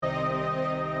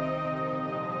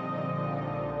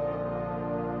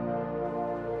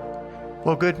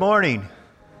Well, good morning.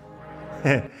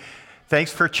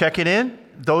 Thanks for checking in.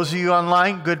 Those of you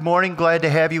online, good morning. Glad to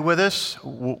have you with us.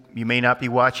 You may not be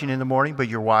watching in the morning, but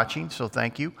you're watching, so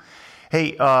thank you.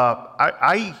 Hey,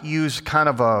 I use kind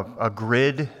of a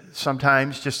grid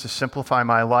sometimes just to simplify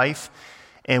my life.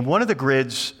 And one of the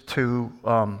grids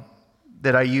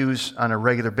that I use on a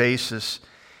regular basis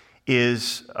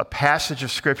is a passage of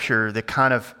Scripture that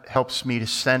kind of helps me to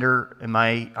center, am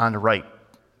I on the right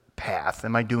path?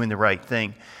 Am I doing the right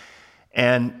thing?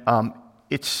 And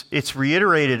it's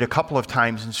reiterated a couple of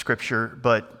times in Scripture,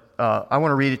 but I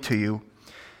want to read it to you.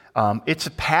 It's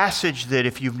a passage that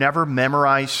if you've never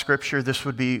memorized Scripture, this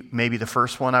would be maybe the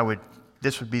first one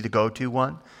this would be the go-to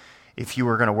one if you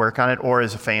were going to work on it, or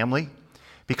as a family,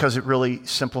 because it really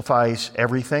simplifies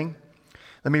everything.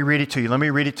 Let me read it to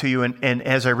you. And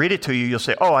as I read it to you, you'll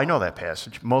say, oh, I know that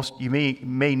passage. You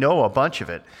may know a bunch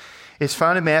of it. It's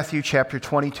found in Matthew chapter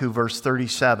 22, verse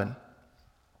 37.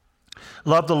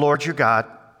 Love the Lord your God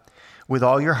with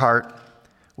all your heart,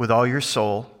 with all your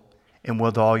soul, and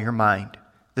with all your mind.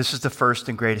 This is the first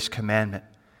and greatest commandment.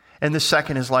 And the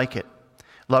second is like it.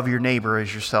 Love your neighbor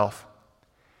as yourself.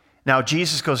 Now,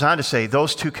 Jesus goes on to say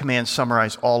those two commands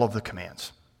summarize all of the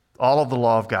commands. All of the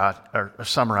law of God are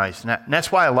summarized. And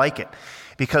that's why I like it,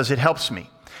 because it helps me.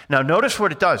 Now, notice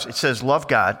what it does. It says love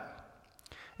God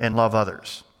and love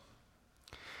others.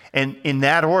 And in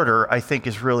that order, I think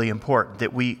is really important,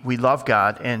 that we love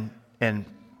God, and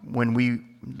when we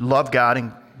love God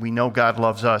and we know God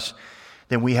loves us,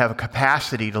 then we have a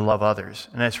capacity to love others,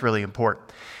 and that's really important.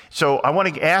 So I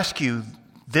want to ask you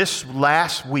this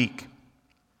last week,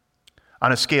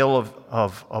 on a scale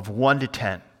of 1 to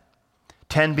 10,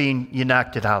 10 being you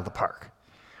knocked it out of the park,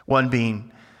 1 being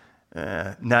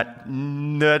not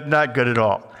good at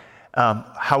all,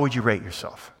 how would you rate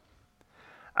yourself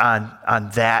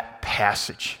on that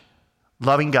passage,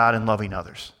 loving God and loving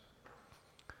others?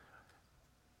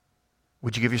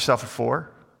 Would you give yourself a 4,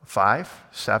 a 5,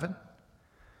 7?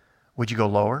 Would you go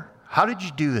lower? How did you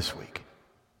do this week?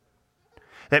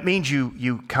 That means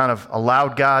you kind of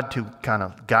allowed God to kind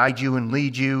of guide you and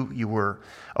lead you. You were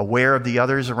aware of the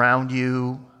others around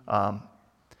you.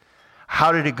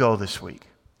 How did it go this week?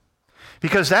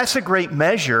 Because that's a great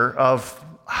measure of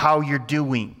how you're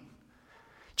doing.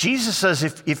 Jesus says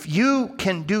if you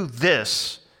can do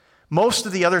this, most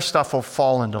of the other stuff will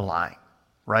fall into line,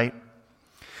 right?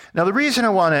 Now, the reason I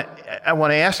want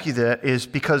to ask you that is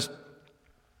because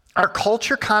our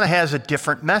culture kind of has a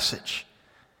different message.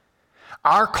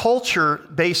 Our culture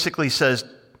basically says,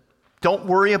 don't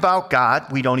worry about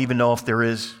God. We don't even know if there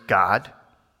is God.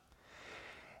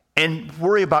 And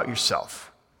worry about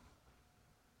yourself.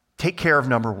 Take care of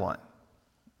number one.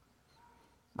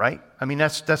 Right? I mean,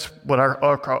 that's what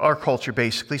our culture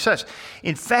basically says.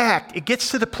 In fact, it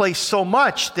gets to the place so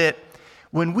much that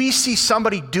when we see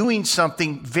somebody doing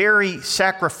something very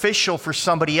sacrificial for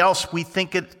somebody else, we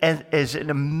think it as an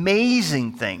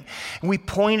amazing thing. And we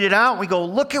point it out and we go,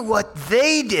 look at what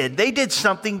they did. They did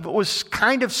something that was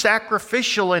kind of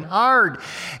sacrificial and hard.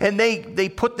 And they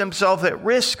put themselves at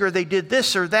risk, or they did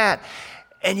this or that.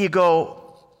 And you go,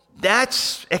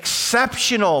 that's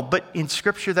exceptional. But in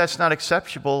Scripture, that's not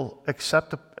exceptional.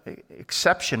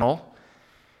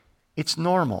 It's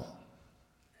normal.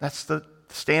 That's the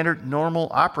standard normal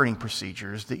operating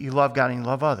procedures, that you love God and you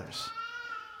love others,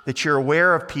 that you're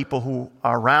aware of people who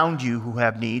are around you who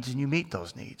have needs and you meet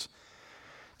those needs,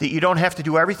 that you don't have to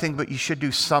do everything, but you should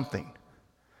do something,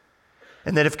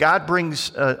 and that if God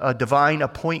brings a divine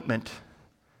appointment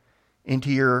into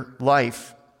your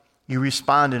life, you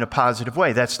respond in a positive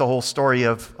way. That's the whole story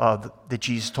of that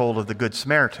Jesus told of the Good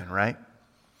Samaritan, right?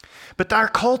 But our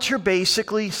culture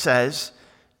basically says,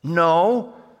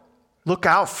 no, look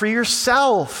out for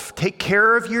yourself. Take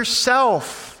care of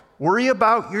yourself. Worry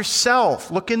about yourself.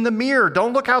 Look in the mirror.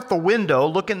 Don't look out the window.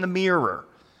 Look in the mirror.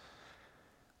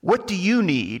 What do you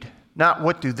need? Not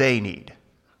what do they need,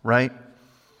 right?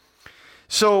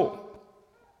 So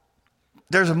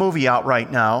there's a movie out right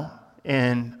now,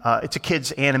 and it's a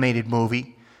kid's animated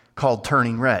maybe called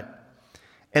Turning Red.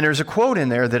 And there's a quote in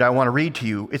there that I want to read to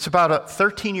you. It's about a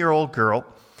 13-year-old girl.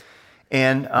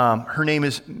 And her name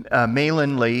is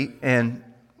Maylin Lee, and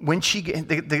when she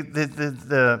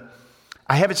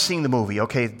I haven't seen the movie.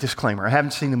 Okay, disclaimer: I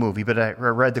haven't seen the movie, but I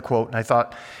read the quote and I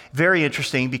thought very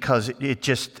interesting because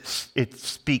it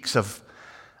speaks of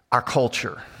our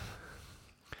culture.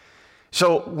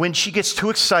 So when she gets too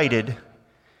excited,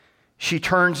 she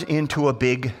turns into a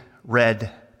big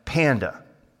red panda.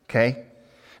 Okay.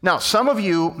 Now, some of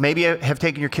you maybe have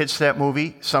taken your kids to that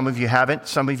movie. Some of you haven't.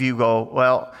 Some of you go,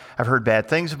 well, I've heard bad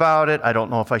things about it. I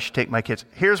don't know if I should take my kids.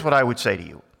 Here's what I would say to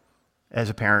you. as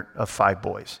a parent of 5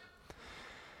 boys.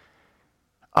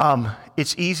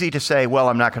 It's easy to say, well,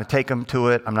 I'm not going to take them to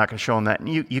it. I'm not going to show them that. And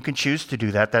you can choose to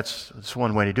do that. That's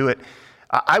one way to do it.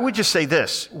 I would just say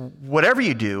this. Whatever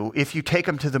you do, if you take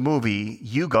them to the movie,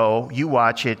 you go, you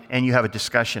watch it, and you have a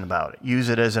discussion about it. Use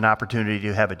it as an opportunity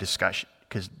to have a discussion,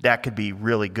 because that could be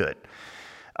really good.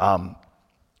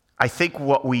 I think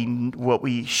what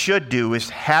we should do is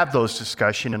have those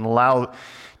discussions and allow,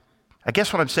 I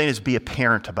guess what I'm saying is be a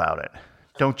parent about it.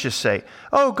 Don't just say,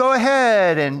 "Oh, go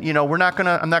ahead," and I'm not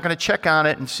gonna check on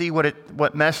it and see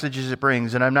what messages it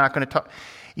brings, and I'm not gonna talk.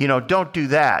 Don't do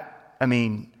that. I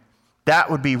mean,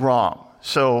 that would be wrong.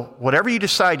 So whatever you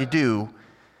decide to do,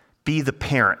 be the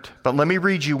parent. But let me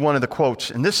read you one of the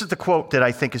quotes, and this is the quote that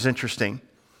I think is interesting.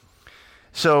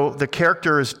 So the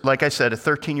character is, like I said, a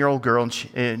 13-year-old girl,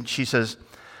 and she says,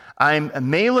 "I'm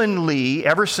Malin Lee.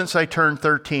 Ever since I turned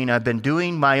 13, I've been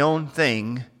doing my own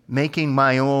thing, making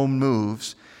my own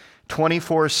moves,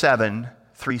 24/7,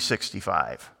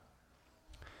 365.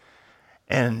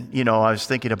 And, I was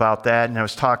thinking about that, and I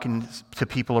was talking to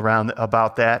people around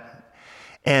about that,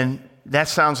 and that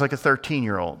sounds like a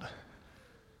 13-year-old.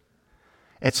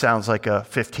 It sounds like a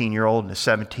 15-year-old and a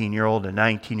 17-year-old, and a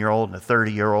 19-year-old and a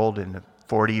 30-year-old and a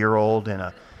 40-year-old and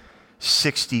a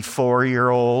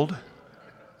 64-year-old.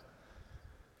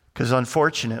 Because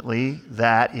unfortunately,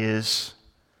 that is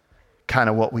kind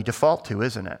of what we default to,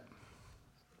 isn't it?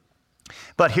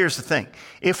 But here's the thing.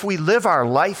 If we live our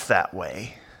life that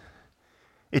way,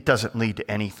 it doesn't lead to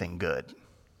anything good.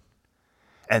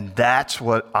 And that's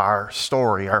what our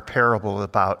story, our parable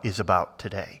is about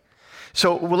today.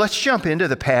 So let's jump into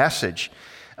the passage.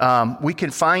 We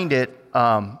can find it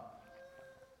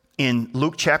in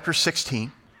Luke chapter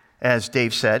 16, as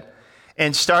Dave said,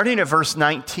 and starting at verse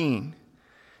 19.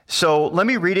 So let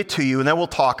me read it to you, and then we'll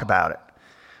talk about it.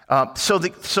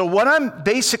 So what I'm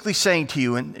basically saying to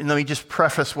you, and let me just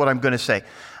preface what I'm going to say.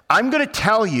 I'm going to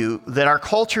tell you that our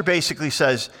culture basically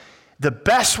says the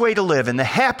best way to live and the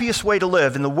happiest way to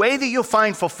live and the way that you'll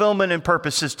find fulfillment and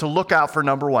purpose is to look out for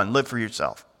number one, live for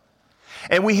yourself.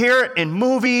 And we hear it in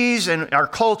movies and our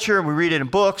culture, and we read it in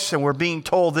books, and we're being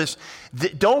told this.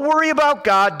 Don't worry about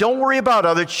God, don't worry about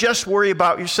others, just worry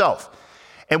about yourself.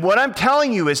 And what I'm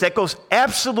telling you is that goes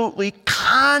absolutely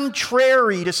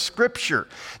contrary to Scripture.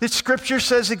 That Scripture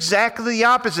says exactly the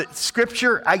opposite.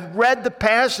 Scripture, I read the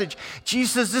passage.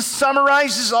 Jesus, this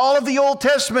summarizes all of the Old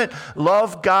Testament.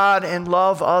 Love God and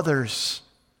love others.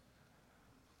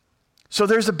 So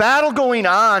there's a battle going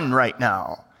on right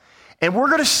now. And we're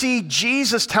going to see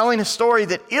Jesus telling a story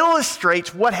that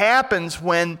illustrates what happens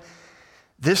when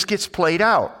this gets played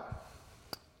out.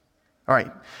 All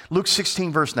right, Luke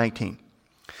 16, verse 19.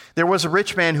 There was a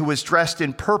rich man who was dressed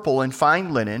in purple and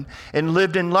fine linen and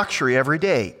lived in luxury every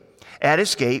day. At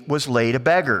his gate was laid a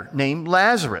beggar named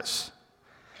Lazarus.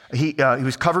 He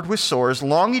was covered with sores,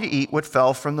 longing to eat what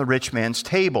fell from the rich man's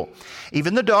table.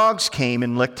 Even the dogs came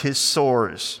and licked his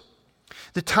sores.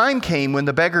 The time came when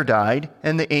the beggar died,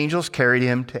 and the angels carried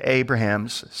him to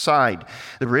Abraham's side.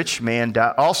 The rich man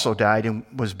also died and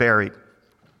was buried.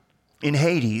 In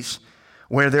Hades,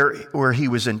 where he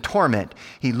was in torment,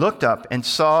 he looked up and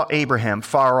saw Abraham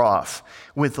far off,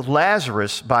 with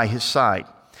Lazarus by his side.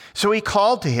 So he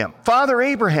called to him, "Father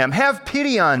Abraham, have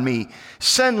pity on me.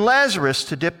 Send Lazarus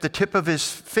to dip the tip of his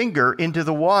finger into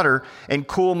the water and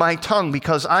cool my tongue,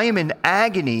 because I am in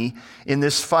agony in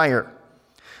this fire."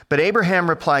 But Abraham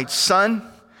replied, "Son,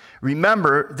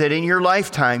 remember that in your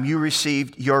lifetime you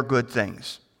received your good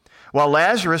things, while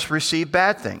Lazarus received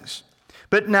bad things.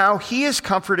 But now he is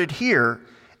comforted here,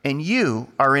 and you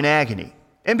are in agony.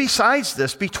 And besides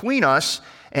this, between us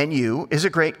and you is a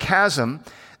great chasm.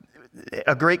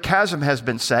 A great chasm has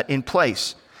been set in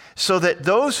place, so that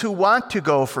those who want to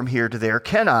go from here to there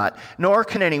cannot, nor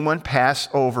can anyone pass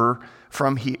over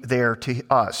from there to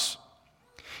us."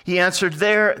 He answered,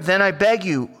 "Then I beg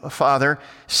you, Father,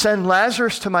 send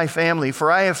Lazarus to my family,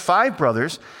 for I have 5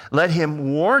 brothers. Let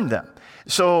him warn them,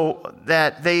 so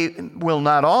that they will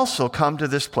not also come to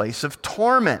this place of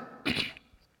torment."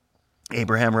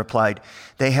 Abraham replied,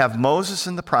 "They have Moses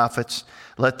and the prophets.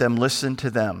 Let them listen to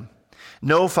them."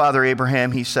 "No, Father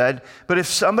Abraham," he said, "but if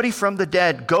somebody from the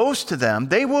dead goes to them,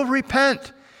 they will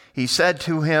repent." He said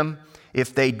to him,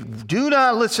 "If they do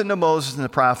not listen to Moses and the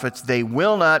prophets, they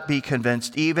will not be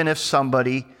convinced, even if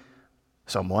someone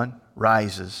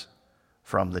rises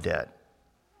from the dead."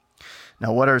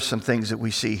 Now, what are some things that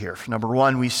we see here? Number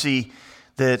one, we see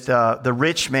that the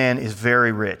rich man is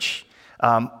very rich.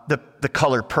 The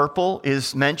color purple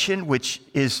is mentioned, which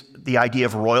is the idea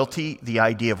of royalty, the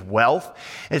idea of wealth.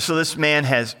 And so this man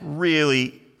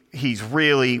he's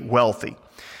really wealthy.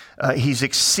 He's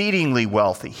exceedingly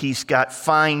wealthy. He's got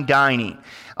fine dining.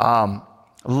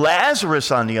 Lazarus,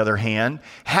 on the other hand,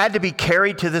 had to be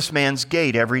carried to this man's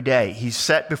gate every day. He's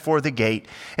set before the gate.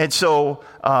 And so,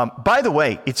 by the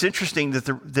way, it's interesting that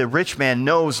the rich man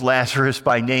knows Lazarus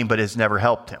by name, but has never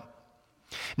helped him.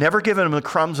 Never given him the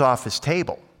crumbs off his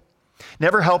table.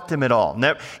 Never helped him at all.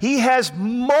 He has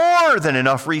more than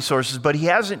enough resources, but he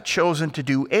hasn't chosen to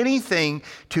do anything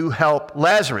to help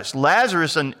Lazarus.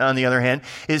 Lazarus, on the other hand,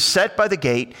 is set by the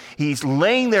gate. He's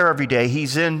laying there every day.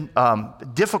 He's in a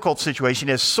difficult situation.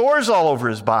 He has sores all over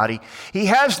his body. He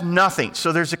has nothing.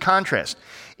 So there's a contrast.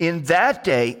 In that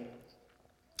day,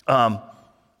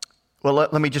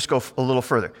 let me just go a little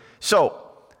further. So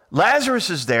Lazarus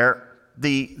is there.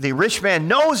 The rich man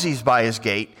knows he's by his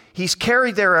gate. He's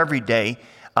carried there every day,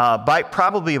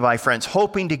 probably by friends,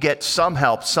 hoping to get some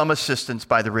help, some assistance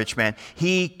by the rich man.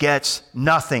 He gets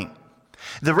nothing.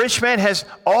 The rich man has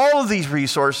all of these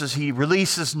resources. He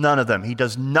releases none of them. He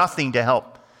does nothing to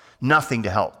help. Nothing to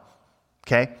help.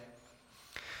 Okay?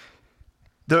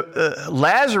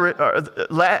 Lazarus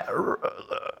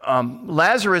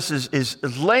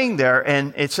is laying there,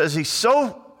 and it says he's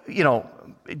so,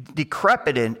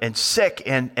 decrepit and sick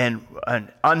and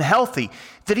unhealthy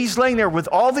that he's laying there with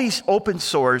all these open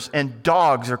sores, and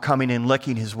dogs are coming and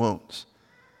licking his wounds.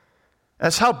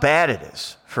 That's how bad it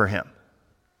is for him.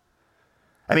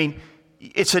 I mean,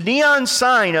 it's a neon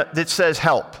sign that says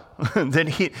help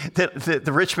that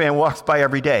the rich man walks by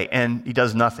every day, and he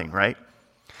does nothing, right?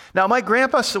 Now, my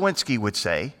grandpa Sawinski would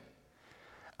say,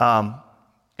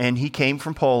 and he came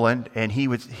from Poland, and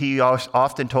he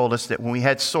often told us that when we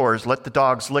had sores, let the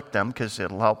dogs lick them because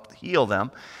it'll help heal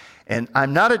them. And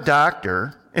I'm not a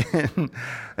doctor,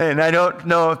 and I don't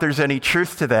know if there's any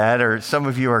truth to that, or some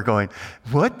of you are going,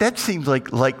 what? That seems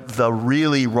like the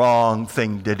really wrong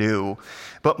thing to do.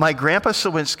 But my grandpa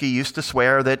Sawinski used to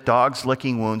swear that dogs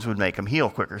licking wounds would make them heal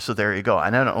quicker. So there you go.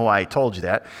 And I don't know why I told you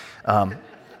that.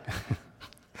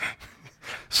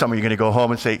 Some of you are going to go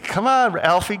home and say, come on,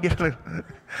 Alfie.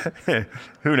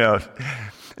 Who knows?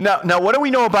 Now, what do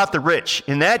we know about the rich?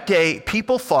 In that day,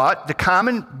 people thought, the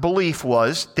common belief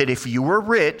was that if you were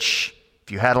rich,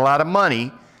 if you had a lot of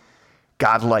money,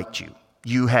 God liked you.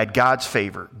 You had God's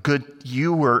favor. Good.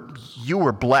 You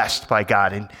were blessed by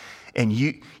God, and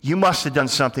you must have done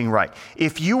something right.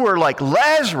 If you were like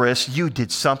Lazarus, you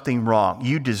did something wrong.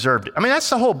 You deserved it. I mean, that's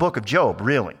the whole book of Job,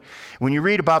 really. When you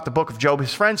read about the book of Job,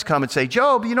 his friends come and say,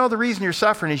 Job, the reason you're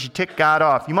suffering is you ticked God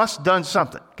off. You must have done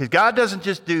something, because God doesn't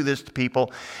just do this to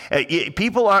people.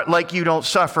 People aren't like you don't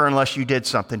suffer unless you did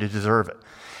something to deserve it.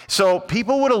 So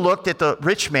people would have looked at the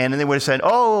rich man and they would have said,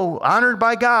 oh, honored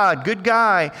by God, good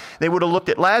guy. They would have looked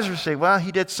at Lazarus and say, well,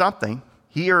 he did something.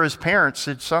 He or his parents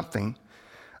did something.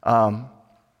 There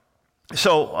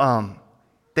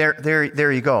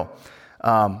you go.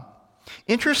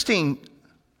 Interesting.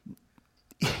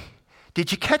 Did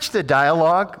you catch the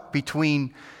dialogue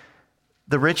between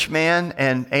the rich man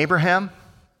and Abraham?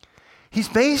 He's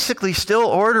basically still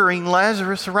ordering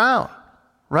Lazarus around,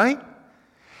 right?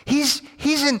 He's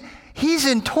in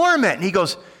torment. And he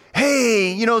goes,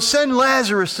 hey, send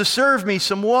Lazarus to serve me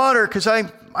some water because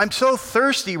I'm so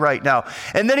thirsty right now.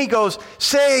 And then he goes,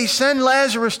 send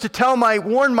Lazarus to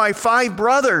warn my 5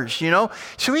 brothers,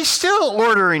 So he's still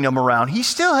ordering them around. He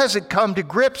still hasn't come to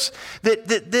grips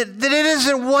that it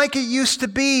isn't like it used to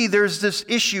be. There's this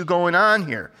issue going on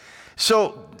here.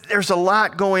 So there's a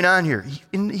lot going on here.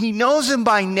 He knows him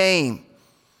by name,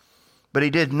 but he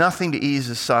did nothing to ease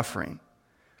his suffering.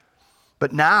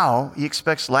 But now he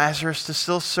expects Lazarus to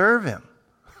still serve him,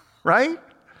 right?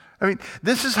 I mean,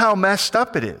 this is how messed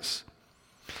up it is.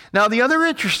 Now, the other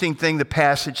interesting thing the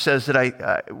passage says that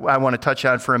I want to touch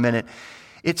on for a minute,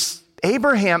 it's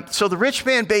Abraham. So the rich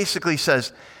man basically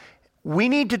says, we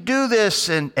need to do this.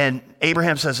 And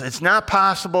Abraham says, it's not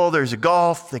possible. There's a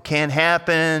gulf that can't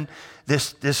happen.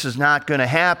 This is not going to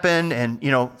happen. And,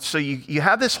 so you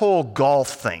have this whole gulf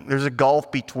thing. There's a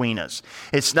gulf between us.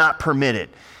 It's not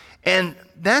permitted. And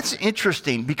that's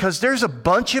interesting because there's a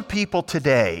bunch of people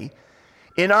today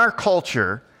in our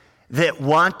culture that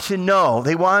want to know.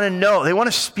 They want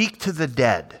to speak to the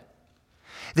dead.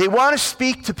 They want to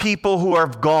speak to people who are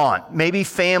gone, maybe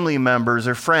family members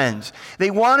or friends.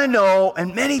 They want to know,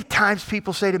 and many times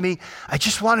people say to me, I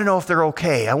just want to know if they're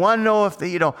okay. I want to know if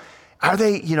they, are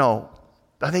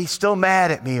they still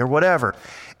mad at me or whatever.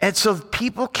 And so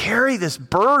people carry this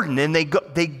burden, and they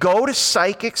go to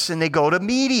psychics and they go to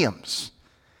mediums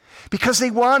because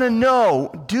they want to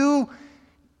know,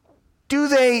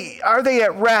 are they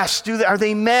at rest? Are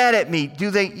they mad at me?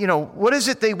 Do they, what is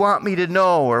it they want me to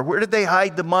know? Or where did they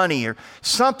hide the money? Or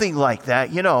something like that,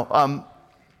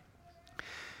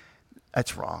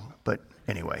 That's wrong, but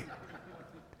anyway.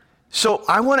 So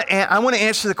I want to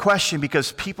answer the question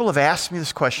because people have asked me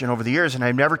this question over the years, and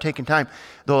I've never taken time,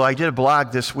 though I did a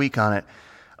blog this week on it.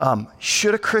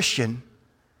 Should a Christian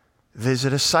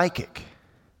visit a psychic?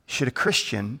 Should a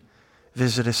Christian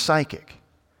visit a psychic?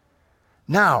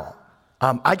 Now,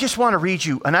 I just want to read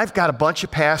you, and I've got a bunch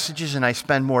of passages, and I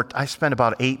spend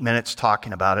about 8 minutes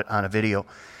talking about it on a video,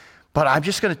 but I'm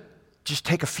just going to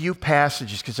take a few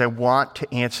passages because I want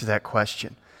to answer that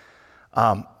question.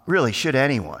 Really, should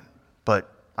anyone?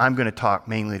 But I'm going to talk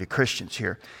mainly to Christians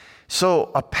here. So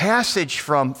a passage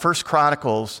from 1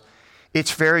 Chronicles,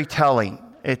 it's very telling.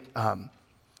 It's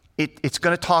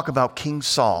going to talk about King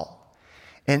Saul.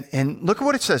 And look at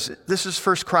what it says. This is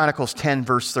 1 Chronicles 10,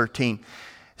 verse 13.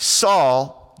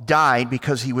 Saul died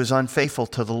because he was unfaithful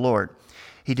to the Lord.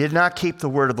 He did not keep the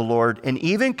word of the Lord and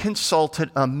even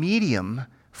consulted a medium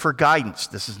for guidance.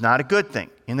 This is not a good thing.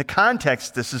 In the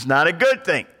context, this is not a good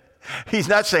thing. He's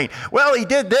not saying, well, he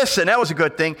did this and that was a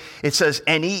good thing. It says,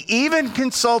 and he even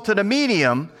consulted a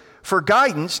medium for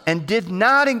guidance and did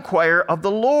not inquire of the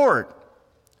Lord.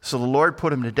 So the Lord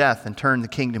put him to death and turned the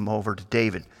kingdom over to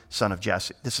David, son of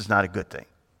Jesse. This is not a good thing.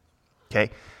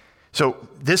 Okay? So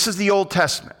this is the Old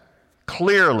Testament.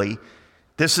 Clearly,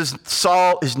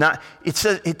 Saul is not, it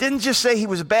says, it didn't just say he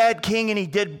was a bad king and he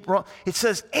did wrong. It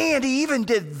says, and he even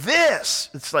did this.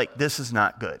 It's like, this is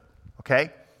not good.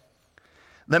 Okay?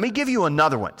 Let me give you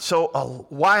another one. So a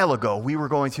while ago, we were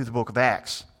going through the book of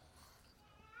Acts.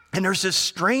 And there's this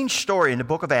strange story in the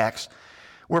book of Acts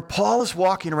where Paul is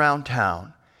walking around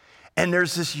town and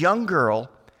there's this young girl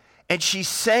and she's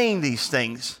saying these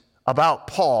things about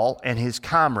Paul and his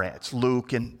comrades,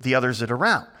 Luke and the others that are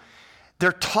around.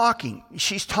 They're talking.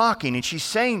 She's talking and she's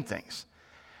saying things.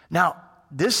 Now,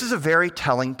 this is a very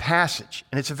telling passage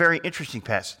and it's a very interesting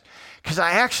passage. Because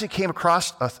I actually came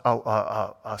across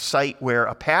a site where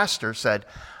a pastor said,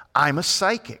 I'm a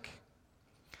psychic.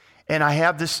 And I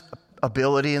have this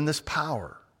ability and this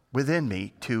power within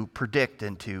me to predict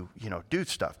and to, do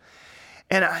stuff.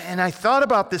 And I thought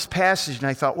about this passage and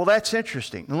I thought, well, that's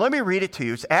interesting. And let me read it to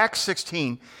you. It's Acts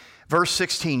 16, verse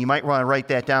 16. You might want to write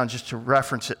that down just to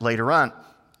reference it later on.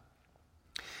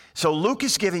 So Luke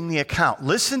is giving the account.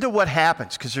 Listen to what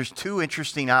happens because there's two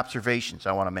interesting observations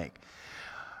I want to make.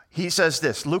 He says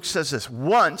this, Luke says this,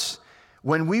 once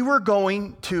when we were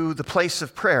going to the place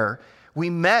of prayer, we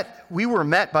were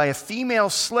met by a female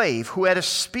slave who had a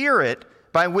spirit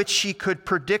by which she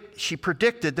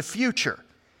predicted the future.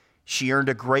 She earned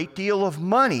a great deal of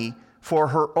money for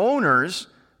her owners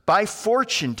by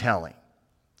fortune telling.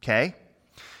 Okay?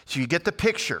 So you get the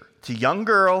picture. It's a young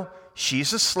girl,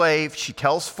 she's a slave, she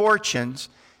tells fortunes,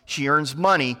 she earns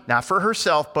money, not for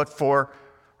herself, but for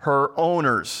her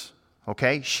owners.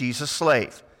 Okay, she's a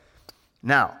slave.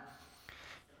 Now,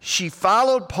 she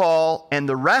followed Paul and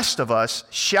the rest of us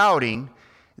shouting,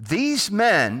 these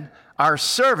men are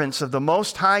servants of the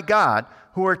Most High God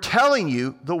who are telling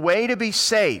you the way to be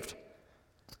saved.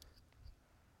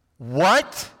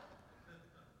 What?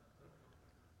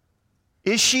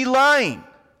 Is she lying?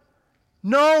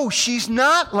 No, she's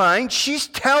not lying. She's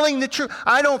telling the truth.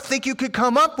 I don't think you could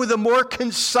come up with a more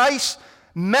concise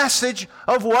message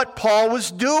of what Paul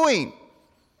was doing.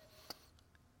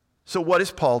 So what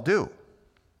does Paul do?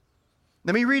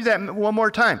 Let me read that one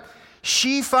more time.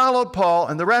 She followed Paul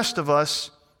and the rest of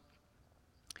us,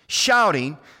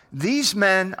 shouting, these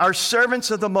men are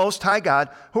servants of the Most High God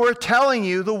who are telling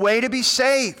you the way to be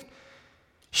saved.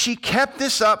 She kept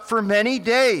this up for many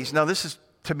days. Now this is,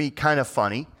 to me, kind of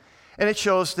funny, and it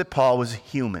shows that Paul was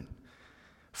human.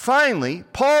 Finally,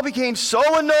 Paul became so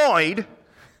annoyed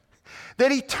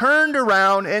that he turned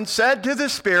around and said to the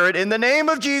spirit, in the name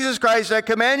of Jesus Christ, I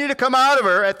command you to come out of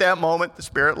her. At that moment, the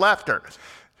spirit left her.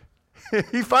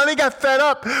 He finally got fed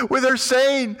up with her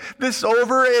saying this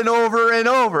over and over and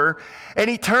over. And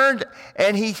he turned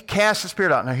and he cast the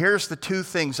spirit out. Now here's the two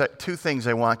things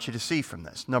I want you to see from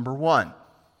this. Number one,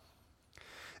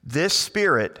 this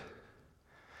spirit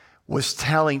was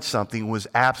telling something was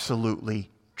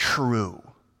absolutely true.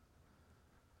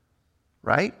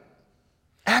 Right?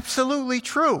 Absolutely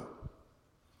true.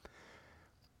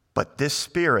 But this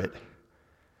spirit,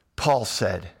 Paul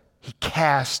said, he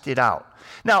cast it out.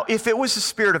 Now, if it was the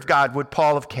Spirit of God, would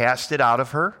Paul have cast it out of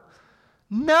her?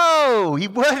 No, he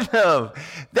wouldn't have.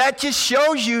 That just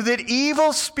shows you that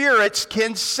evil spirits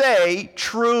can say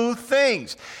true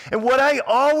things. And what I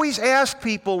always ask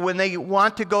people when they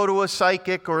want to go to a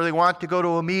psychic or they want to go to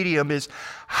a medium is,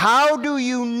 How do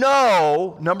you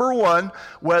know, number one,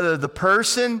 whether the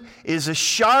person is a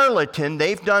charlatan?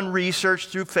 They've done research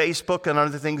through Facebook and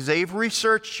other things. They've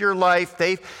researched your life.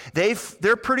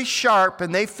 They're pretty sharp,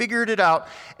 and they figured it out,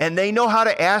 and they know how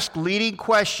to ask leading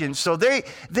questions. So they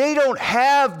don't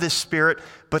have the Spirit,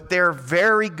 but they're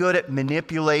very good at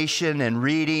manipulation and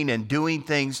reading and doing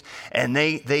things, and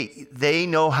they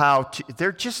know how to.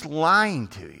 They're just lying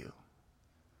to you.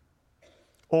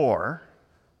 Or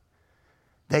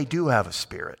they do have a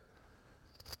spirit.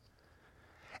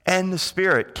 And the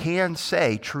Spirit can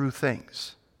say true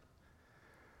things.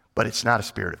 But it's not a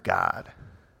spirit of God.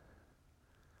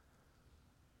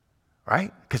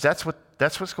 Right? Because that's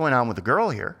what's going on with the girl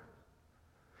here.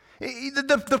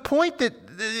 The point that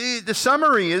the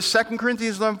summary is 2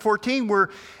 Corinthians 11:14, where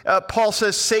Paul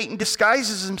says Satan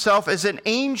disguises himself as an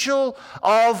angel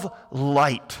of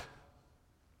light.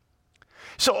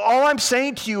 So all I'm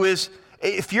saying to you is,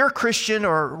 if you're a Christian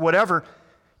or whatever,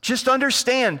 just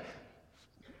understand,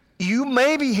 you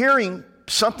may be hearing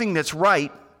something that's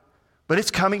right, but it's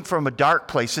coming from a dark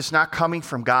place. It's not coming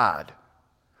from God.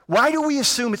 Why do we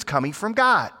assume it's coming from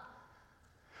God?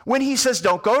 When he says,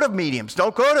 don't go to mediums,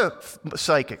 don't go to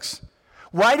psychics,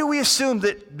 why do we assume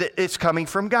that it's coming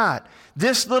from God?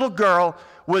 This little girl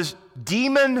was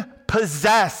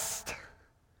demon-possessed.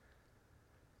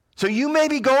 So you may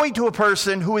be going to a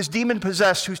person who is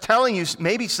demon-possessed, who's telling you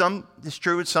maybe some is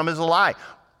true and some is a lie.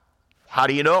 How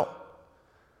do you know?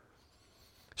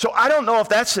 So I don't know if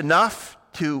that's enough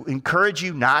to encourage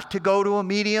you not to go to a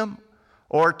medium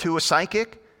or to a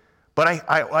psychic, but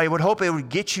I would hope it would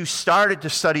get you started to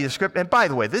study the Scripture. And by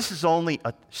the way, this is only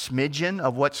a smidgen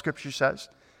of what Scripture says,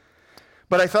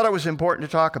 but I thought it was important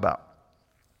to talk about.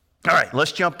 All right,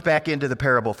 let's jump back into the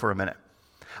parable for a minute.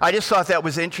 I just thought that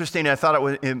was interesting, and I thought it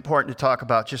was important to talk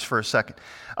about just for a second.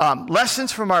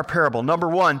 Lessons from our parable. Number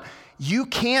one, you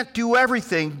can't do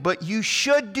everything, but you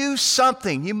should do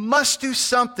something. You must do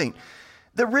something.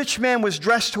 The rich man was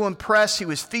dressed to impress. He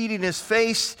was feeding his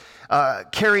face,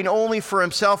 caring only for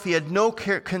himself. He had no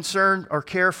concern or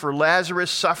care for Lazarus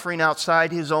suffering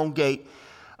outside his own gate.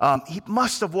 He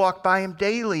must have walked by him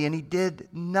daily, and he did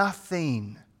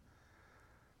nothing.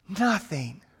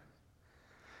 Nothing.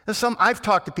 I've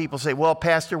talked to people say, well,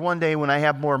 Pastor, one day when I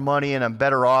have more money and I'm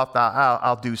better off,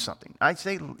 I'll do something. I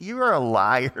say, you are a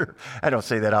liar. I don't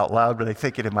say that out loud, but I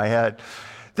think it in my head.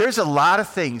 There's a lot of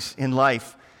things in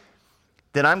life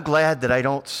that I'm glad that I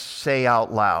don't say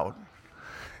out loud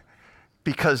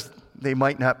because they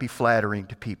might not be flattering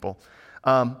to people.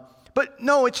 But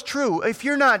no, it's true. If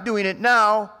you're not doing it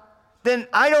now, then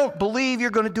I don't believe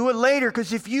you're going to do it later,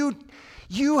 because if you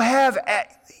have...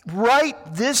 right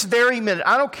this very minute,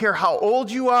 I don't care how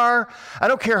old you are, I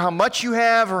don't care how much you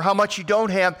have or how much you don't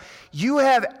have, you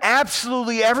have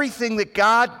absolutely everything that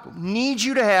God needs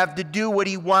you to have to do what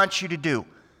He wants you to do.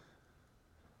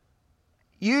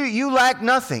 You lack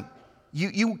nothing.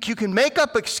 You can make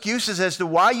up excuses as to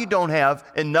why you don't have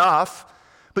enough,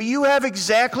 but you have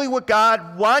exactly what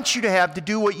God wants you to have to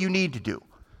do what you need to do.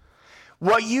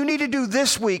 What you need to do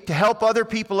this week to help other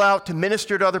people out, to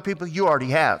minister to other people, you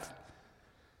already have.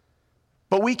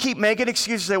 But we keep making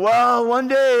excuses, say, well, one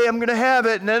day I'm going to have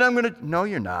it, and then I'm going to... No,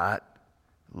 you're not.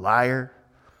 Liar.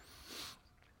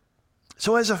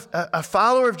 So as a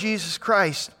follower of Jesus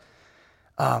Christ,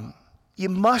 you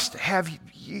must have...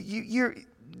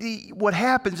 what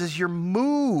happens is you're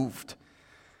moved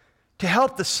to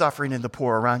help the suffering and the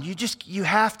poor around you. You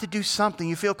have to do something.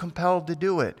 You feel compelled to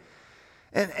do it.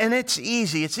 And it's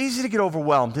easy. It's easy to get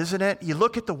overwhelmed, isn't it? You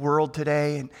look at the world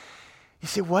today, and you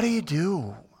say, what do you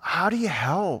do? How do you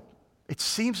help? It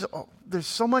seems there's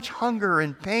so much hunger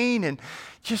and pain, and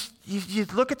just you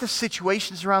look at the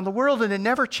situations around the world, and it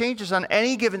never changes. On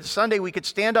any given Sunday, we could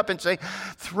stand up and say,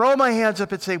 throw my hands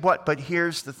up and say, what? But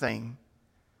here's the thing.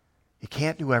 You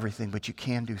can't do everything, but you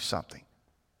can do something.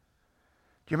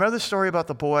 Do you remember the story about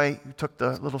the boy who took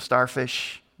the little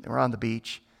starfish? They were on the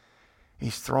beach.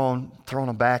 He's thrown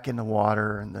them back in the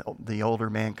water, and the older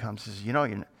man comes and says,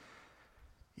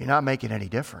 you're not making any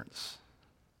difference.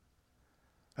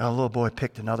 And a little boy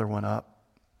picked another one up,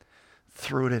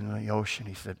 threw it in the ocean.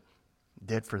 He said,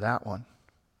 did for that one.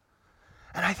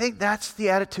 And I think that's the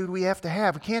attitude we have to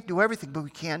have. We can't do everything, but we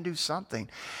can do something.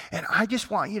 And I just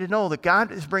want you to know that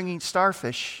God is bringing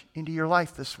starfish into your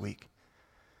life this week.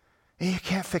 And you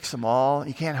can't fix them all.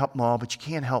 You can't help them all, but you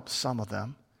can help some of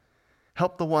them.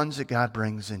 Help the ones that God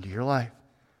brings into your life.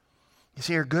 You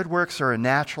see, your good works are a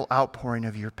natural outpouring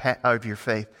of your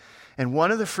faith. And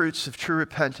one of the fruits of true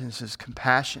repentance is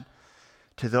compassion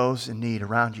to those in need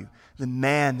around you.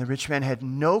 The rich man had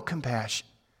no compassion.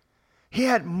 He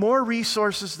had more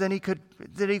resources than he could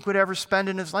ever spend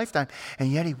in his lifetime. And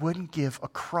yet he wouldn't give a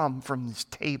crumb from his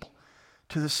table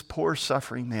to this poor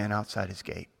suffering man outside his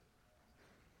gate.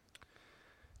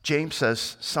 James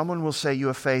says, someone will say, you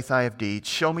have faith, I have deeds.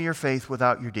 Show me your faith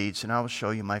without your deeds, and I will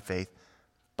show you my faith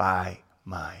by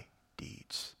my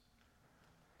deeds.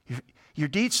 Your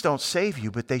deeds don't save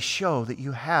you, but they show that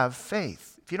you have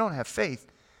faith. If you don't have faith,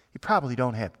 you probably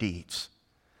don't have deeds.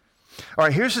 All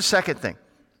right, here's the second thing.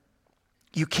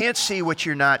 You can't see what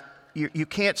you're not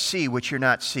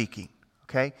seeking,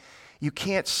 okay? You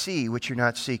can't see what you're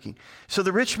not seeking. So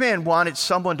the rich man wanted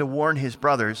someone to warn his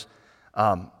brothers.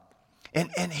 And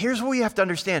here's what we have to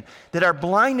understand, that our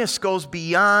blindness goes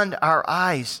beyond our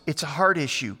eyes. It's a heart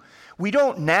issue. We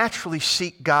don't naturally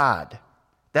seek God.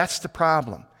 That's the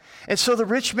problem. And so the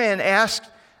rich man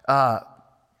asked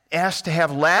to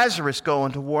have Lazarus go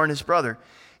and to warn his brother.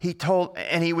 He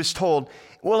was told,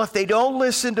 well, if they don't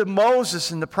listen to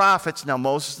Moses and the prophets, now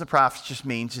Moses and the prophets just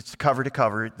means it's cover to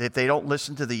cover, if they don't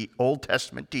listen to the Old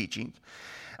Testament teachings,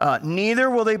 neither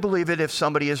will they believe it if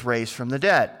somebody is raised from the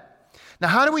dead. Now,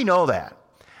 how do we know that?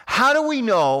 How do we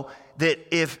know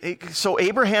that so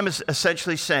Abraham is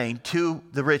essentially saying to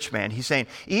the rich man, he's saying,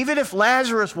 even if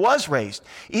Lazarus was raised,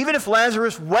 even if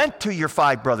Lazarus went to your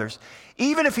 5 brothers,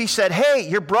 even if he said, hey,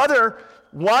 your brother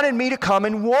wanted me to come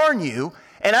and warn you,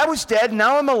 and I was dead,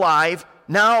 now I'm alive,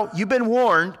 now you've been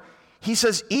warned. He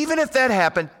says, even if that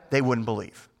happened, they wouldn't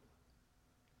believe.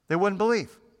 They wouldn't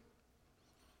believe.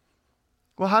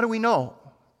 Well, how do we know?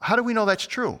 How do we know that's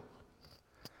true?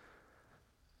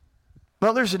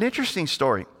 Well, there's an interesting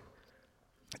story.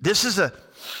 This is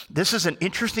an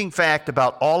interesting fact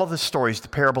about all of the stories, the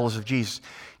parables of Jesus.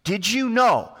 Did you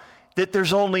know that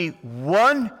there's only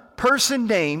one person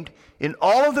named in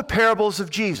all of the parables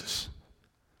of Jesus?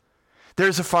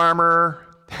 There's a farmer,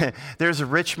 there's a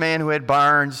rich man who had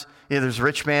barns. There's a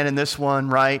rich man in this one,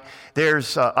 right?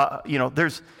 There's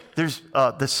the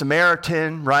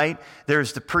Samaritan, right?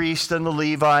 There's the priest and the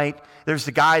Levite. There's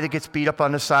the guy that gets beat up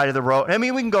on the side of the road. I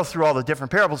mean, we can go through all the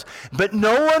different parables, but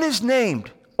no one is named.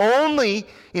 Only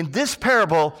in this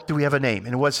parable do we have a name.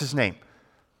 And what's his name?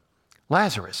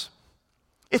 Lazarus.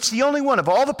 It's the only one of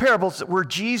all the parables where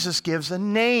Jesus gives a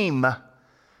name.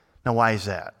 Now, why is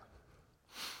that?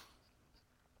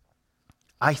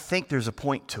 I think there's a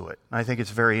point to it. I think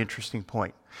it's a very interesting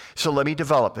point. So let me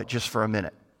develop it just for a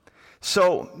minute.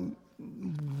 So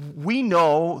we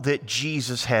know that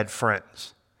Jesus had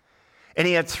friends. And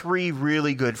he had 3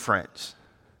 really good friends.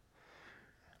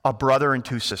 A brother and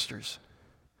 2 sisters.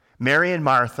 Mary and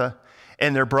Martha,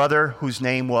 and their brother whose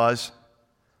name was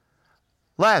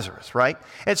Lazarus, right?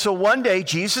 And so one day,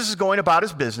 Jesus is going about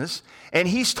his business, and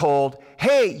he's told,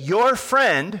 hey, your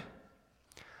friend,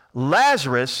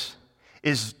 Lazarus,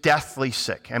 is deathly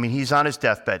sick. I mean, he's on his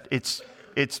deathbed. It's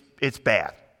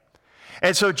bad.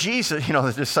 And so Jesus,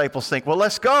 the disciples think, well,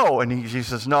 let's go. And Jesus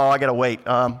says, no, I got to wait.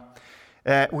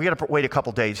 We got to wait a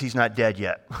couple days. He's not dead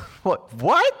yet.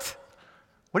 What?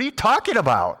 What are you talking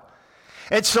about?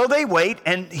 And so they wait,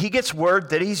 and he gets word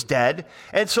that he's dead.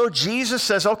 And so Jesus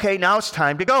says, okay, now it's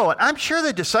time to go. And I'm sure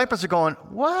the disciples are going,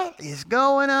 what is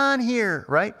going on here,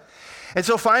 right? And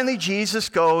so finally Jesus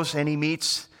goes, and he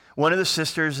meets one of the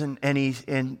sisters, and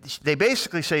they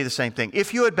basically say the same thing.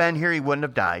 If you had been here, he wouldn't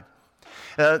have died.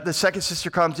 The second sister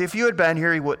comes, if you had been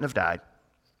here, he wouldn't have died.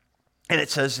 And it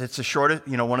says, it's the shortest,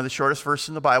 one of the shortest verses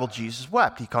in the Bible, Jesus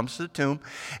wept. He comes to the tomb,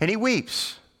 and he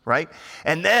weeps, right?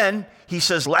 And then he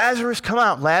says, Lazarus, come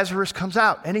out. Lazarus comes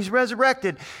out, and he's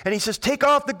resurrected. And he says, take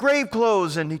off the grave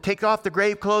clothes. And he takes off the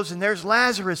grave clothes, and there's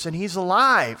Lazarus, and he's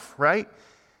alive, right?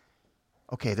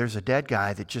 Okay, there's a dead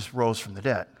guy that just rose from the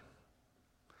dead.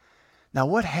 Now,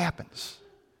 what happens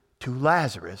to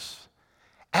Lazarus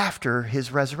after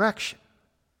his resurrection?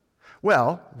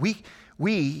 Well, we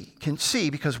can see,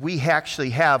 because we actually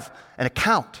have an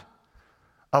account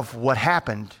of what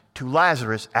happened to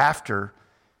Lazarus after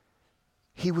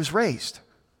he was raised.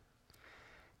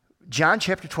 John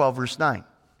chapter 12, verse 9.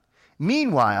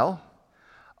 Meanwhile,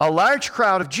 a large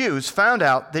crowd of Jews found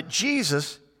out that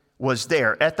Jesus was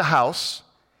there at the house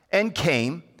and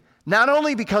came, not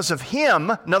only because of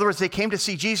him, in other words, they came to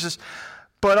see Jesus,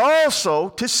 but also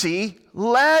to see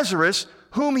Lazarus,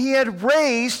 whom he had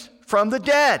raised from the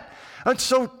dead. And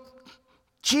so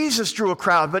Jesus drew a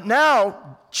crowd, but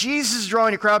now Jesus is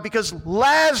drawing a crowd because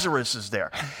Lazarus is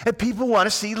there. And people want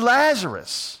to see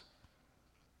Lazarus.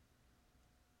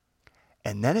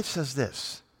 And then it says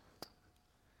this.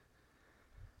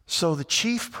 So the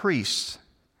chief priests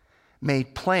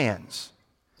made plans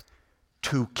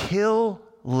to kill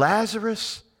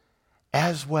Lazarus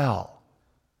as well.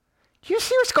 Do you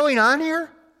see what's going on here?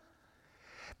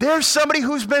 There's somebody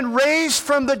who's been raised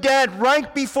from the dead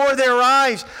right before their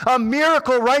eyes, a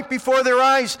miracle right before their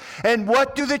eyes. And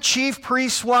what do the chief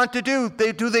priests want to do?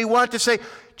 They want to say,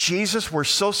 Jesus, we're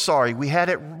so sorry. We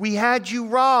had you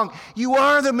wrong. You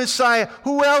are the Messiah.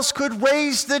 Who else could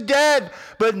raise the dead?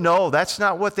 But no, that's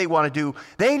not what they want to do.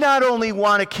 They not only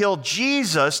want to kill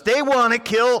Jesus, they want to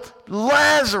kill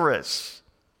Lazarus.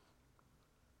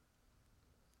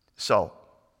 So,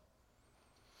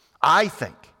 I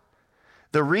think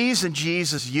the reason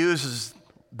Jesus uses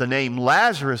the name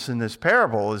Lazarus in this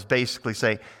parable is basically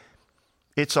say,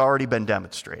 it's already been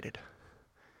demonstrated.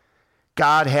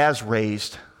 God has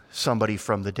raised somebody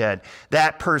from the dead.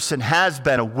 That person has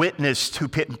been a witness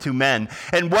to men.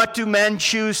 And what do men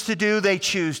choose to do? They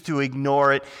choose to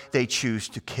ignore it. They choose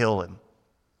to kill him.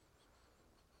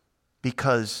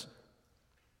 Because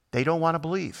they don't want to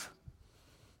believe.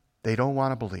 They don't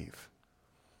want to believe.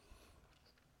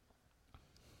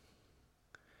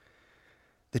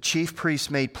 The chief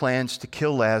priests made plans to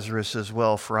kill Lazarus as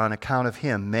well, for on account of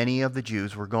him, many of the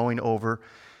Jews were going over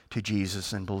to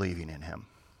Jesus and believing in him.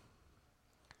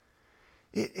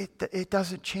 It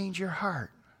doesn't change your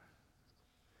heart.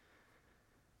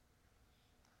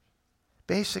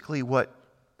 Basically, what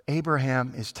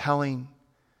Abraham is telling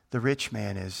the rich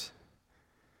man is,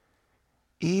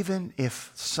 even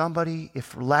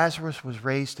if Lazarus was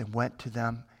raised and went to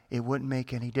them, it wouldn't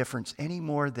make any difference any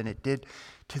more than it did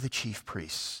to the chief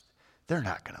priests. They're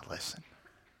not going to listen.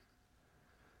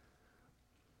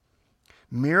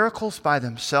 Miracles by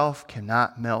themselves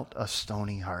cannot melt a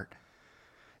stony heart.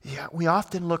 Yeah, we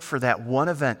often look for that one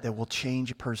event that will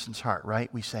change a person's heart,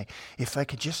 right? We say, if I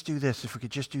could just do this, if we could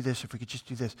just do this, if we could just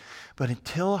do this. But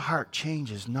until a heart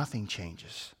changes, nothing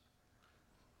changes.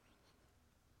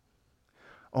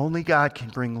 Only God can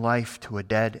bring life to a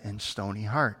dead and stony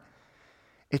heart.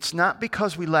 It's not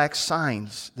because we lack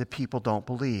signs that people don't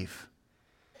believe.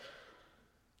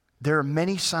 There are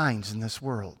many signs in this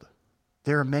world.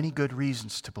 There are many good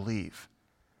reasons to believe.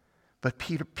 But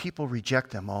people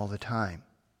reject them all the time.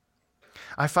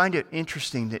 I find it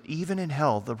interesting that even in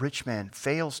hell, the rich man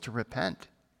fails to repent.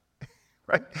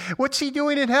 Right? What's he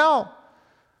doing in hell?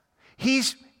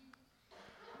 He's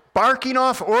barking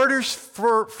off orders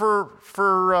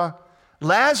for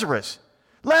Lazarus.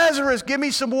 Lazarus, give me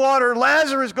some water.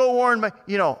 Lazarus, go warn my...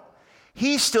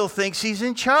 he still thinks he's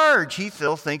in charge. He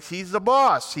still thinks he's the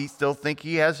boss. He still thinks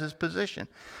he has his position.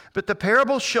 But the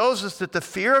parable shows us that the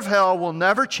fear of hell will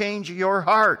never change your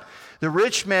heart. The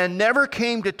rich man never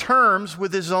came to terms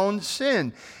with his own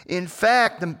sin. In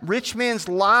fact, the rich man's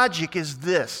logic is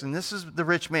this, and this is the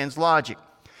rich man's logic.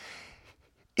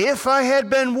 If I had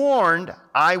been warned,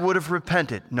 I would have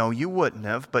repented. No, you wouldn't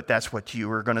have, but that's what you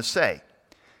were going to say.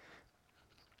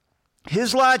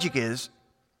 His logic is,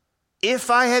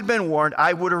 if I had been warned,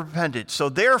 I would have repented. So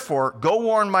therefore, go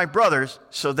warn my brothers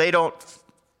so they don't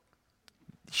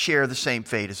share the same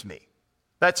fate as me.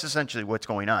 That's essentially what's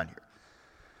going on here.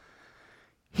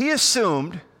 He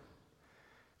assumed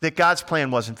that God's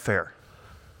plan wasn't fair.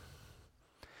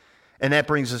 And that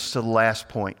brings us to the last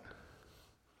point.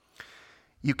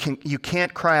 You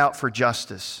can't cry out for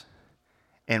justice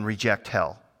and reject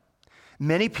hell.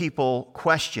 Many people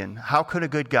question, how could a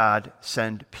good God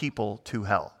send people to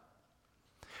hell?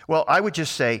 Well, I would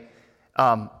just say,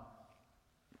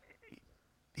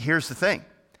 here's the thing.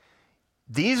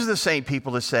 These are the same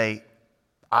people that say,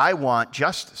 I want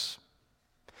justice.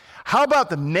 How about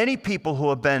the many people who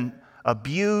have been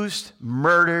abused,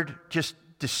 murdered, just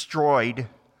destroyed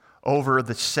over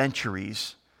the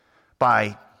centuries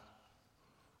by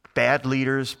bad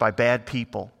leaders, by bad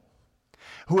people,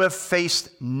 who have faced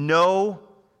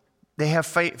they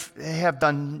have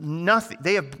done nothing.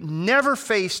 They have never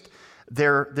faced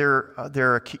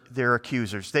their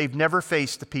accusers. They've never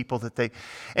faced the people that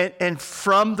and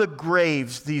from the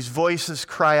graves, these voices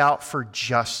cry out for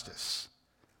justice,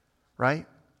 right?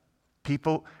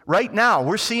 People, right now,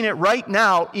 we're seeing it right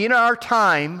now in our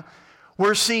time.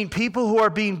 We're seeing people who are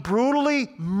being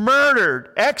brutally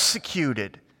murdered,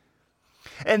 executed.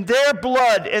 And their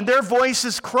blood and their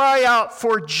voices cry out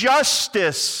for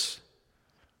justice.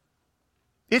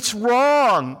 It's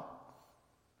wrong.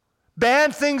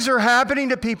 Bad things are happening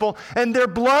to people, and their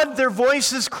blood, their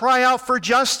voices cry out for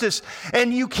justice.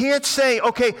 And you can't say,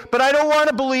 okay, but I don't want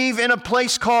to believe in a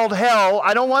place called hell.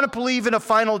 I don't want to believe in a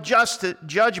final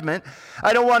judgment.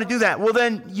 I don't want to do that. Well,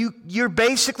 then you're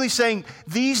basically saying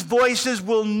these voices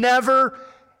will never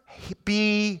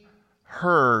be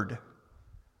heard.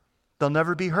 They'll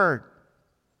never be heard.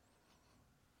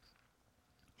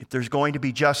 If there's going to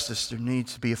be justice, there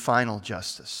needs to be a final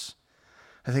justice.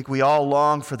 I think we all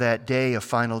long for that day of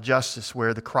final justice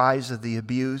where the cries of the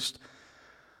abused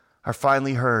are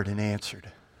finally heard and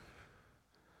answered.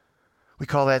 We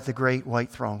call that the great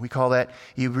white throne. We call that,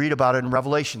 you read about it in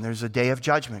Revelation, there's a day of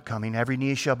judgment coming. Every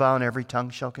knee shall bow and every tongue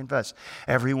shall confess.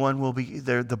 Everyone will be,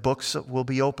 the books will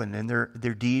be opened and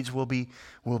their deeds will be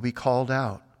called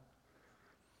out.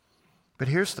 But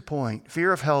here's the point.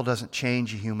 Fear of hell doesn't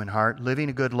change a human heart. Living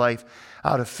a good life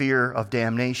out of fear of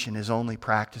damnation is only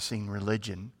practicing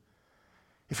religion.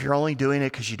 If you're only doing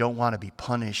it because you don't want to be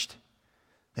punished,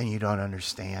 then you don't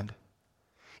understand.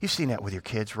 You've seen that with your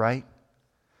kids, right?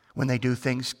 When they do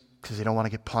things because they don't want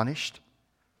to get punished.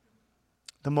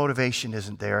 The motivation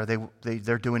isn't there.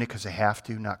 They're doing it because they have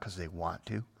to, not because they want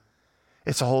to.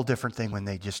 It's a whole different thing when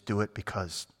they just do it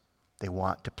because they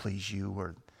want to please you,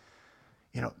 or,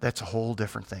 that's a whole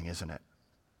different thing, isn't it?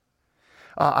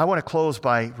 I want to close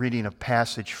by reading a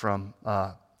passage from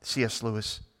C.S.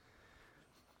 Lewis,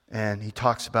 and he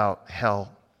talks about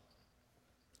hell.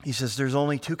 He says, there's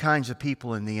only two kinds of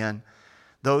people in the end.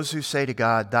 Those who say to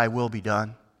God, thy will be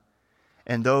done,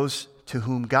 and those to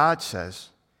whom God says,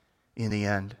 in the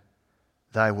end,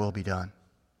 thy will be done.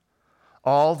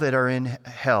 All that are in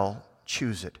hell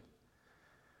choose it.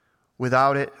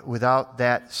 Without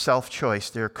that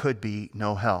self-choice, there could be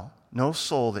no hell. No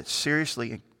soul that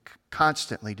seriously and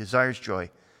constantly desires joy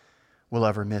will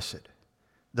ever miss it.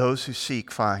 Those who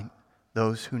seek find.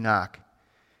 Those who knock,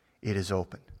 it is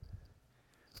open.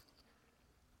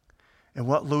 And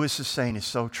what Lewis is saying is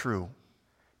so true.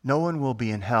 No one will be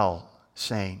in hell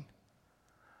saying,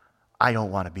 I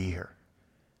don't want to be here.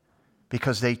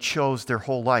 Because they chose their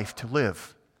whole life to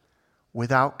live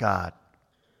without God,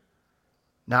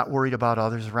 not worried about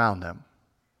others around them.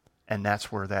 And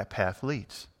that's where that path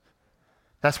leads.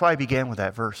 That's why I began with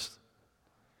that verse.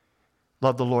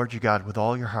 Love the Lord your God with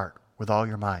all your heart, with all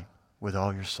your mind, with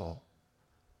all your soul.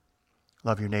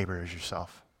 Love your neighbor as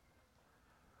yourself.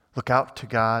 Look out to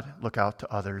God, look out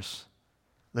to others.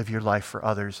 Live your life for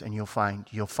others, and you'll find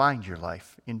your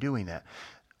life in doing that.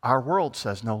 Our world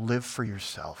says, no, live for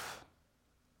yourself.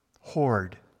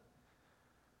 Hoard.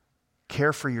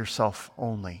 Care for yourself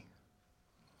only.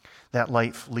 That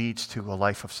life leads to a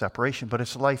life of separation, but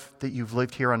it's a life that you've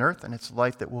lived here on earth, and it's a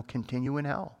life that will continue in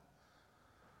hell.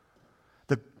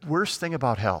 The worst thing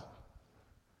about hell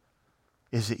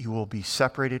is that you will be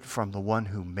separated from the one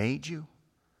who made you,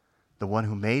 the one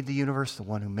who made the universe, the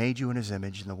one who made you in his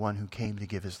image, and the one who came to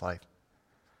give his life.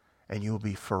 And you will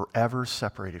be forever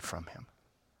separated from him.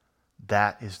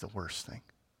 That is the worst thing.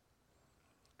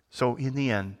 So in the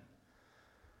end,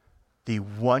 the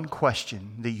one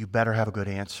question that you better have a good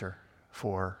answer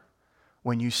for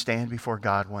when you stand before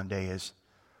God one day is,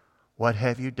 what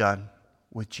have you done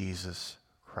with Jesus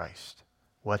Christ?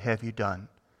 What have you done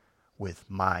with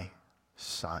my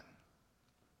Son?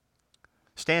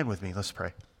 Stand with me. Let's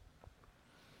pray.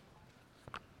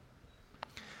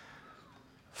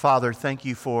 Father, thank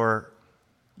you for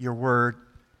your word.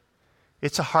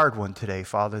 It's a hard one today,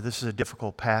 Father. This is a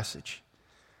difficult passage.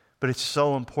 But it's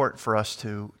so important for us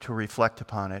to reflect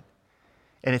upon it.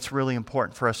 And it's really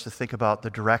important for us to think about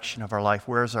the direction of our life.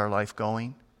 Where is our life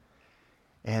going?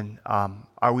 And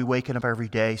are we waking up every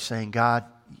day saying, God,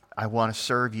 I want to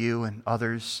serve you, and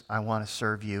others, I want to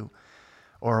serve you?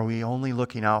 Or are we only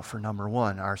looking out for number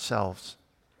one, ourselves?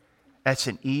 That's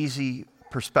an easy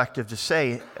perspective to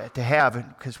say, to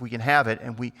have, because we can have it,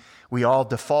 and we all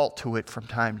default to it from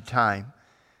time to time.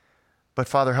 But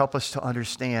Father, help us to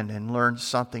understand and learn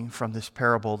something from this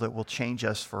parable that will change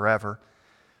us forever.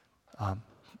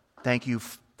 Thank you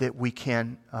that we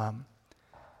can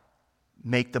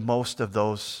make the most of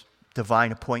those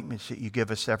divine appointments that you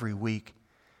give us every week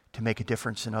to make a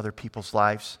difference in other people's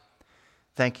lives.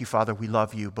 Thank you, Father, we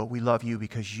love you, but we love you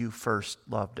because you first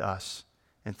loved us.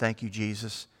 And thank you,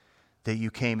 Jesus, that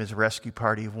you came as a rescue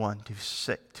party of one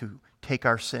to take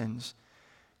our sins,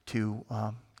 to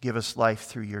give us life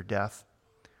through your death.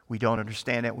 We don't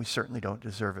understand it. We certainly don't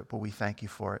deserve it, but we thank you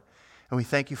for it. And we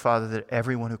thank you, Father, that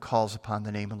everyone who calls upon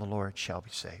the name of the Lord shall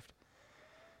be saved.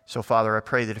 So, Father, I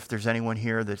pray that if there's anyone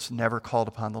here that's never called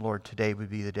upon the Lord, today would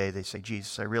be the day they say,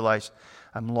 Jesus, I realize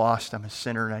I'm lost, I'm a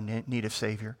sinner, and I need a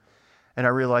Savior. And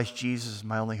I realize Jesus is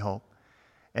my only hope.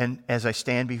 And as I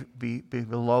stand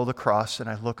below the cross and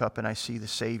I look up and I see the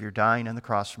Savior dying on the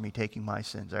cross for me, taking my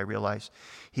sins, I realize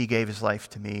he gave his life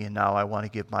to me, and now I want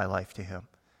to give my life to him.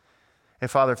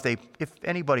 And Father, if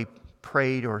anybody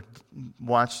prayed or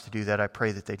wants to do that, I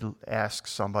pray that they'd ask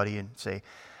somebody and say,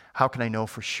 how can I know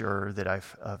for sure that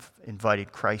I've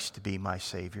invited Christ to be my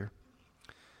Savior?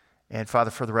 And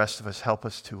Father, for the rest of us, help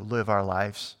us to live our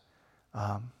lives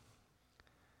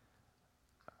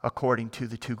according to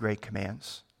the two great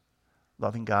commands,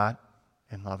 loving God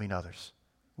and loving others.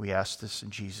 We ask this in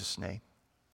Jesus' name.